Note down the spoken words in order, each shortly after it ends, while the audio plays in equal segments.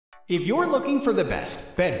If you're looking for the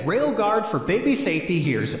best bed rail guard for baby safety,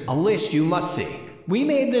 here's a list you must see. We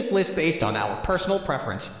made this list based on our personal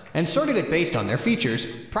preference and sorted it based on their features,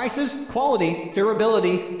 prices, quality,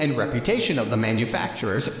 durability, and reputation of the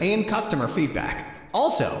manufacturers and customer feedback.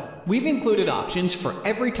 Also, we've included options for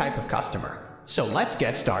every type of customer. So let's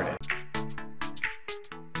get started.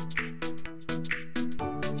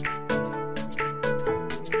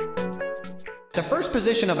 The first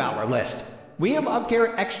position of our list, we have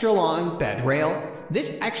UBBCARE Extra Long Bed Rail.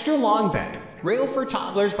 This extra long bed rail for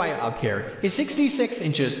toddlers by UBBCARE is 66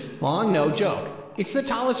 inches long, no joke. It's the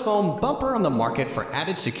tallest foam bumper on the market for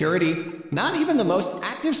added security. Not even the most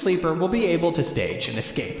active sleeper will be able to stage an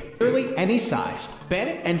escape. Nearly any size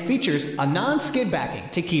bed and features a non-skid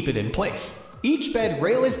backing to keep it in place. Each bed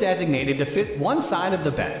rail is designated to fit one side of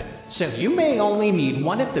the bed, so you may only need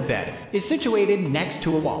one if the bed is situated next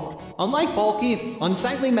to a wall. Unlike bulky,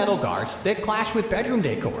 unsightly metal guards that clash with bedroom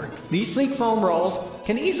decor, these sleek foam rolls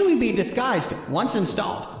can easily be disguised once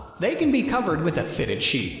installed. They can be covered with a fitted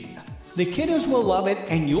sheet. The kiddos will love it,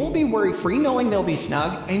 and you'll be worry-free knowing they'll be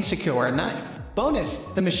snug and secure at night. Bonus,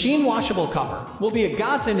 the machine washable cover will be a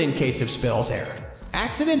godsend in case of spills,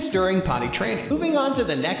 accidents during potty training. Moving on to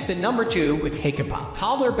the next at number 2 with Hiccapop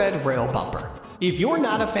Toddler Bed Rail Bumper. If you're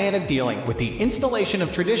not a fan of dealing with the installation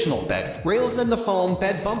of traditional bed rails, then the foam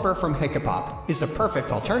bed bumper from Hiccapop is the perfect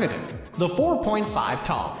alternative. The 4.5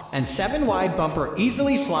 tall and 7 wide bumper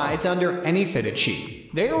easily slides under any fitted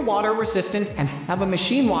sheet. They are water resistant and have a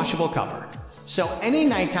machine washable cover, so any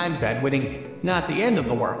nighttime bedwetting, not the end of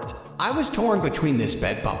the world. I was torn between this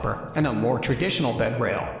bed bumper and a more traditional bed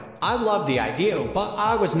rail. I loved the idea, but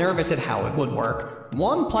I was nervous at how it would work.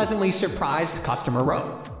 One pleasantly surprised customer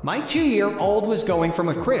wrote, "My 2-year-old was going from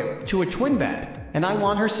a crib to a twin bed, and I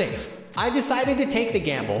want her safe." I decided to take the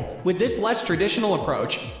gamble with this less traditional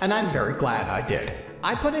approach, and I'm very glad I did.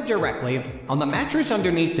 I put it directly on the mattress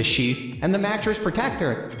underneath the sheet and the mattress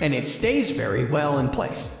protector, and it stays very well in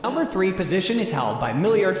place. Number 3 position is held by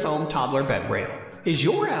Milliard Foam Toddler Bed Rail. Is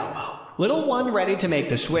your little one ready to make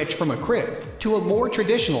the switch from a crib to a more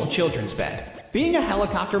traditional children's bed? Being a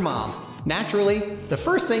helicopter mom, naturally, the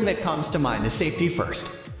first thing that comes to mind is safety first.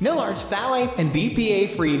 Millard's phthalate and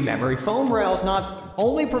BPA-free memory foam rails not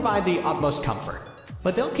only provide the utmost comfort,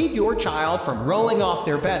 but they'll keep your child from rolling off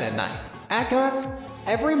their bed at night. Aka,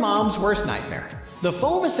 every mom's worst nightmare. The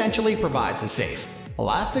foam essentially provides a safe,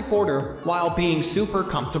 elastic border while being super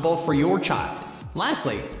comfortable for your child.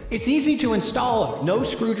 Lastly, it's easy to install, no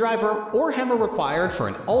screwdriver or hammer required for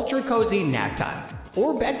an ultra-cozy nap time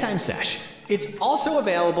or bedtime sesh. It's also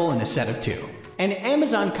available in a set of 2. An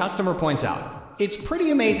Amazon customer points out, "It's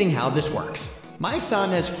pretty amazing how this works. My son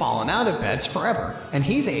has fallen out of beds forever, and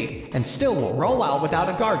he's 8 and still will roll out without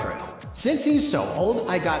a guardrail. Since he's so old,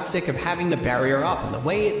 I got sick of having the barrier up and the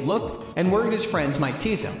way it looked and worried his friends might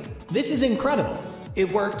tease him. This is incredible.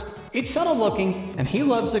 It worked. It's subtle looking, and he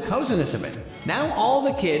loves the coziness of it. Now all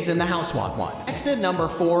the kids in the house want one." Next at number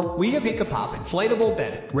 4, we have Hiccapop Inflatable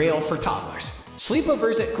Bed Rail for Toddlers.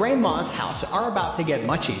 Sleepovers at Grandma's house are about to get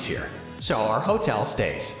much easier, so are hotel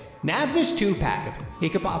stays. Nab this 2-pack of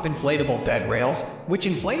Hiccapop Inflatable Bed Rails, which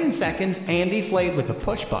inflate in seconds and deflate with a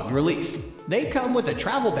push-button release. They come with a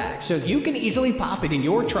travel bag, so you can easily pop it in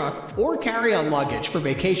your truck or carry on luggage for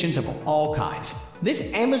vacations of all kinds. This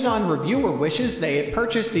Amazon reviewer wishes they had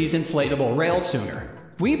purchased these inflatable rails sooner.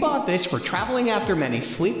 We bought this for traveling after many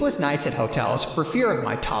sleepless nights at hotels for fear of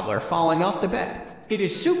my toddler falling off the bed. It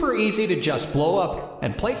is super easy to just blow up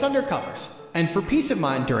and place under covers, and for peace of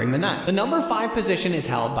mind during the night. The number 5 position is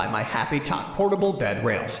held by my Happy Tot Portable Bed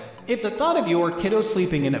Rails. If the thought of your kiddo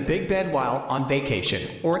sleeping in a big bed while on vacation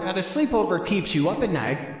or at a sleepover keeps you up at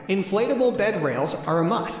night, inflatable bed rails are a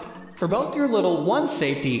must. For both your little one's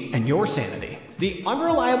safety and your sanity, the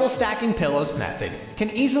unreliable stacking pillows method can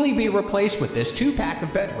easily be replaced with this 2-pack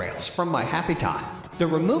of bed rails from my Happy Tot. The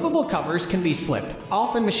removable covers can be slipped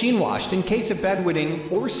off and machine washed in case of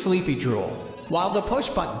bedwetting or sleepy drool, while the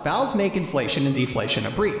push-button valves make inflation and deflation a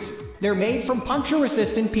breeze. They're made from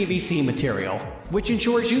puncture-resistant PVC material, which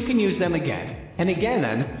ensures you can use them again and again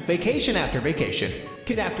and vacation after vacation.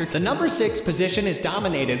 Kid after. The number 6 position is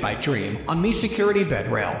dominated by Dream On Me Security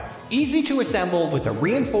Bed Rail. Easy to assemble with a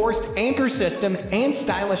reinforced anchor system and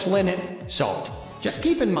stylish linen sole. Just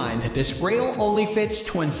keep in mind that this rail only fits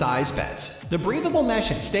twin-size beds. The breathable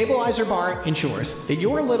mesh and stabilizer bar ensures that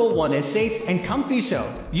your little one is safe and comfy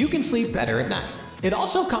so you can sleep better at night. It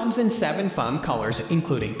also comes in 7 fun colors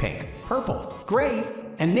including pink, purple, gray,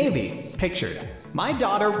 and navy, pictured. My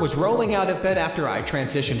daughter was rolling out of bed after I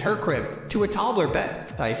transitioned her crib to a toddler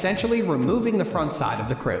bed by essentially removing the front side of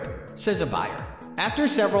the crib, says a buyer. After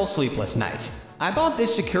several sleepless nights, I bought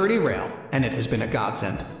this security rail, and it has been a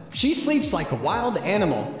godsend. She sleeps like a wild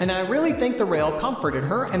animal, and I really think the rail comforted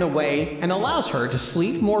her in a way and allows her to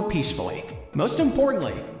sleep more peacefully. Most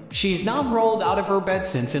importantly, she's not rolled out of her bed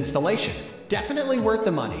since installation. Definitely worth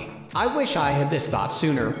the money. I wish I had this thought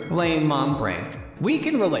sooner. Lame mom brain. We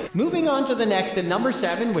can relate. Moving on to the next at number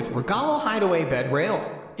 7 with Regalo Hideaway Bed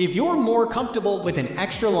Rail. If you're more comfortable with an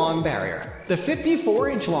extra long barrier, the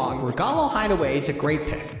 54-inch long Regalo Hideaway is a great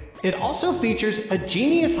pick. It also features a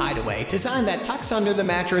genius hideaway design that tucks under the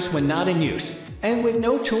mattress when not in use. And with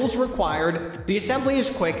no tools required, the assembly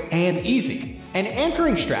is quick and easy. An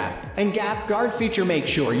anchoring strap and gap guard feature make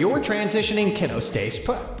sure your transitioning kiddo stays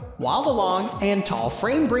put, while the long and tall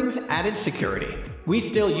frame brings added security. We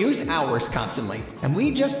still use ours constantly, and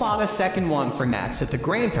we just bought a second one for naps at the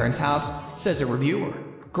grandparents' house, says a reviewer.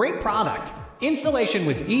 Great product. Installation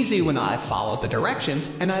was easy when I followed the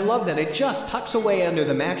directions, and I love that it just tucks away under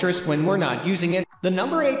the mattress when we're not using it. The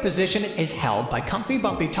number 8 position is held by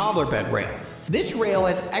ComfyBumpy Toddler Bed Rail. This rail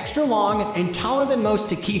is extra long and taller than most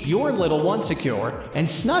to keep your little one secure and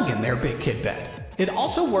snug in their big kid bed. It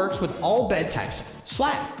also works with all bed types,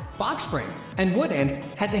 slat, box spring, and wood, and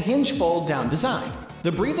has a hinge fold-down design.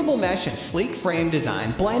 The breathable mesh and sleek frame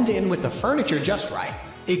design blend in with the furniture just right.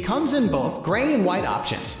 It comes in both gray and white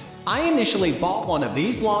options. I initially bought one of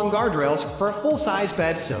these long guardrails for a full-size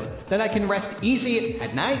bed so that I can rest easy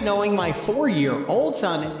at night knowing my 4-year-old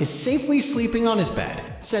son is safely sleeping on his bed,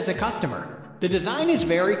 says a customer. The design is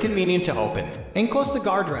very convenient to open and close the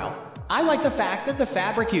guardrail. I like the fact that the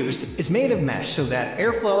fabric used is made of mesh so that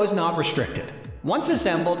airflow is not restricted. Once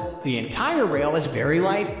assembled, the entire rail is very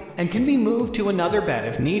light and can be moved to another bed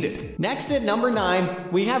if needed. Next at number 9,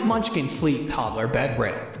 we have Munchkin Sleep Toddler Bed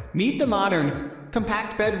Rail. Meet the modern,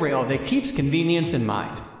 compact bed rail that keeps convenience in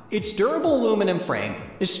mind. Its durable aluminum frame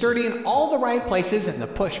is sturdy in all the right places, and the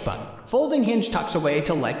push button folding hinge tucks away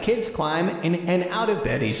to let kids climb in and out of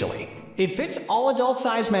bed easily. It fits all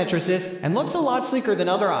adult-size mattresses and looks a lot sleeker than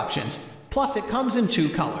other options. Plus, it comes in 2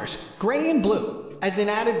 colors, gray and blue. As an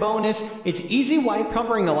added bonus, its easy wipe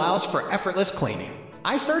covering allows for effortless cleaning.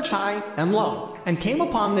 I searched high and low and came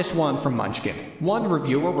upon this one from Munchkin. One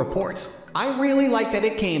reviewer reports, I really like that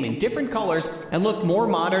it came in different colors and looked more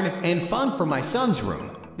modern and fun for my son's room.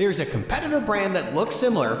 There's a competitor brand that looks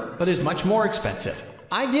similar but is much more expensive.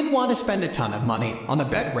 I didn't want to spend a ton of money on a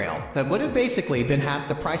bed rail that would have basically been half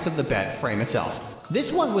the price of the bed frame itself.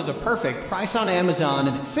 This one was a perfect price on Amazon,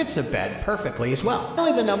 and it fits the bed perfectly as well.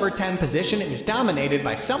 Finally, the number 10 position is dominated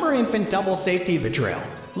by Summer Infant Double Safety Bedrail.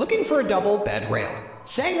 Looking for a double bed rail?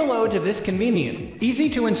 Say hello to this convenient, easy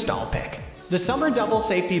to install pick. The Summer Double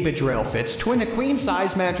Safety Bedrail fits twin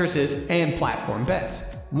queen-size mattresses and platform beds.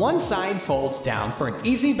 One side folds down for an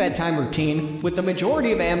easy bedtime routine, with the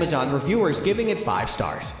majority of Amazon reviewers giving it 5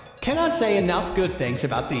 stars. Cannot say enough good things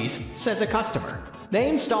about these, says a customer. They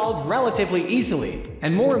installed relatively easily,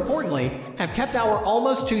 and more importantly, have kept our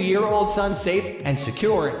almost 2-year-old son safe and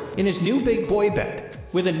secure in his new big boy bed.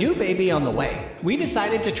 With a new baby on the way, we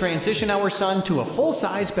decided to transition our son to a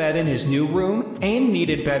full-size bed in his new room and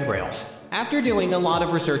needed bed rails. After doing a lot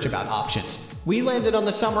of research about options, we landed on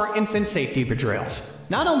the Summer Infant Safety Bedrails.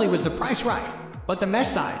 Not only was the price right, but the mesh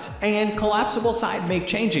sides and collapsible side make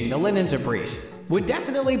changing the linens a breeze. Would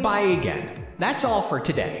definitely buy again. That's all for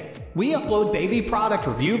today. We upload baby product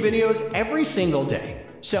review videos every single day.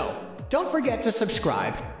 So, don't forget to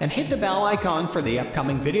subscribe and hit the bell icon for the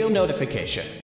upcoming video notification.